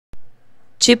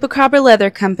Chupacabra Leather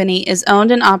Company is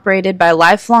owned and operated by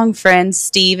lifelong friends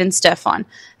Steve and Stefan.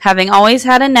 Having always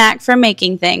had a knack for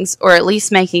making things, or at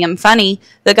least making them funny,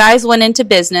 the guys went into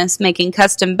business making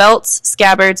custom belts,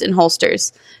 scabbards, and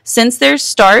holsters. Since their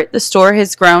start, the store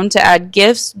has grown to add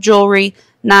gifts, jewelry,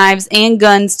 knives, and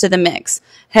guns to the mix.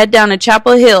 Head down to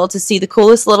Chapel Hill to see the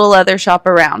coolest little leather shop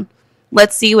around.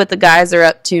 Let's see what the guys are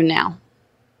up to now.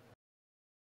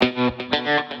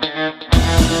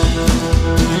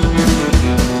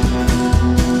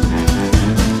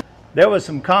 There was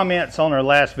some comments on our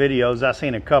last videos, I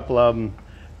seen a couple of them,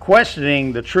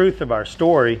 questioning the truth of our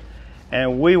story,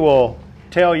 and we will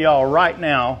tell y'all right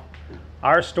now,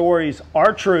 our stories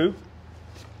are true.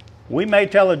 We may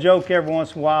tell a joke every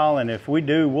once in a while, and if we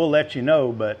do, we'll let you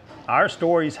know, but our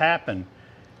stories happen.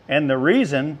 And the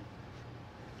reason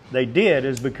they did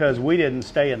is because we didn't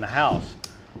stay in the house.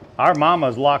 Our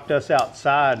mamas locked us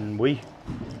outside, and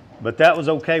but that was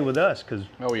okay with us because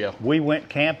we went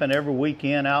camping every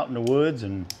weekend out in the woods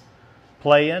and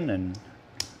playing and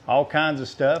all kinds of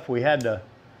stuff. We had to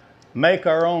make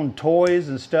our own toys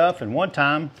and stuff, and one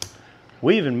time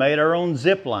we even made our own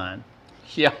zip line.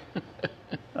 Yeah.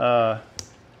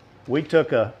 We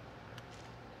took a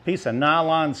piece of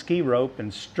nylon ski rope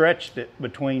and stretched it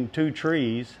between two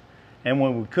trees, and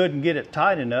when we couldn't get it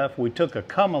tight enough, we took a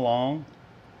come along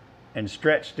and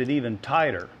stretched it even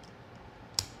tighter.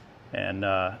 And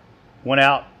went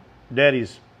out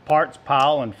Daddy's parts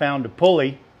pile and found a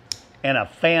pulley and a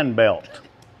fan belt.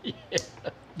 Yeah.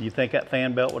 You think that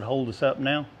fan belt would hold us up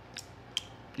now?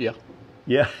 Yeah.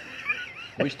 Yeah.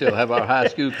 We still have our high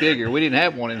school figure. We didn't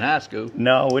have one in high school.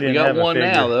 No, we didn't have a figure. We got one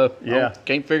now, though. Yeah.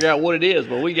 Can't figure out what it is,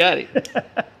 but we got it.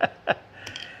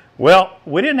 Well,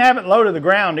 we didn't have it low to the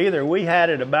ground either. We had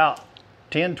it about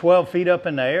 10, 12 feet up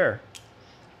in the air.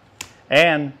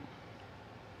 And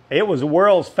it was the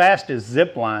world's fastest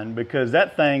zip line because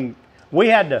that thing, we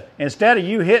had to, instead of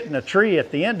you hitting a tree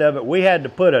at the end of it, we had to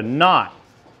put a knot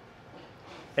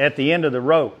at the end of the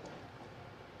rope,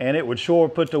 and it would sure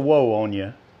put the whoa on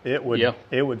you. It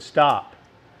would stop.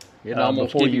 It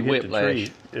almost give you whiplash.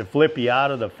 It'd flip you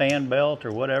out of the fan belt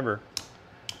or whatever.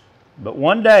 But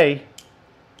one day,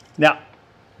 now,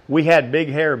 we had big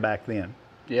hair back then.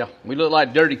 Yeah, we looked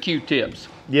like dirty Q-tips.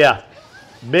 Yeah,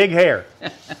 big hair.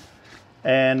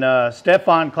 And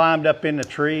Stefan climbed up in the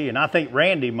tree, and I think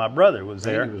Randy, my brother, was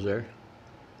there. Randy was there.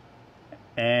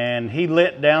 And he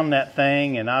lit down that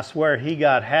thing, and I swear he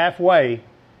got halfway,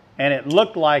 and it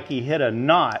looked like he hit a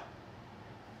knot.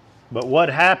 But what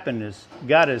happened is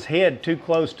got his head too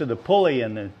close to the pulley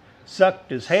and then sucked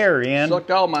his hair in.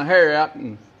 Sucked all my hair out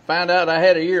and found out I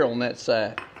had a ear on that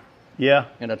side. Yeah.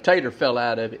 And a tater fell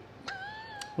out of it.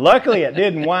 Luckily, it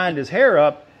didn't wind his hair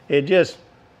up. It just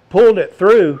pulled it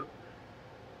through.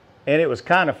 And it was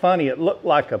kind of funny. It looked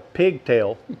like a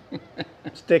pigtail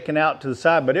sticking out to the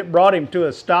side, but it brought him to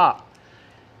a stop.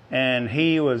 And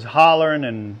he was hollering,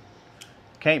 and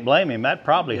can't blame him. That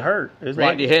probably hurt.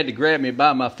 Randy had to grab me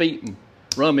by my feet and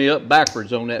run me up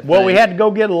backwards on that Well, thing. we had to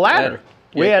go get a ladder.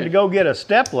 We Yeah, had to go get a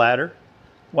step ladder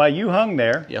while you hung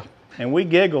there. Yeah. And we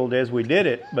giggled as we did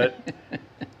it, but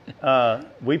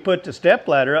we put the step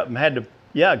ladder up and had to,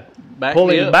 pull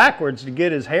him backwards to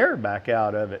get his hair back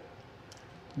out of it.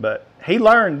 But he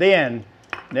learned then.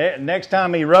 Next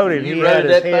time he rode it, he had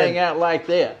his that head, thing out like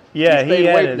that. Yeah, he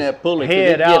had his that pulley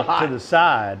head out to the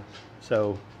side.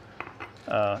 So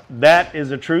that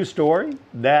is a true story.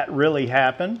 That really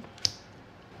happened.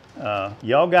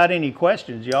 Y'all got any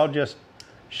questions? Y'all just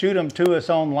shoot them to us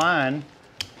online.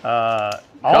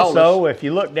 Also, if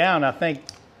you look down, I think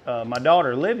my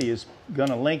daughter Livy is going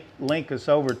to link us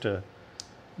over to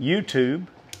YouTube.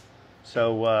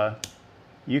 So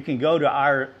you can go to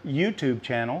our YouTube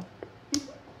channel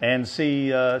and see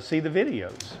the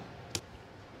videos.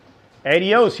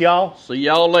 Adios, y'all. See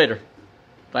y'all later.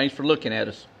 Thanks for looking at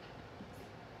us.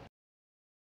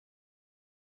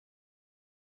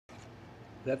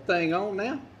 That thing on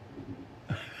now?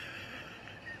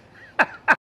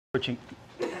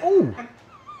 Oh,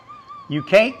 you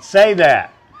can't say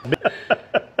that.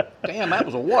 Damn, that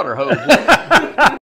was a water hose.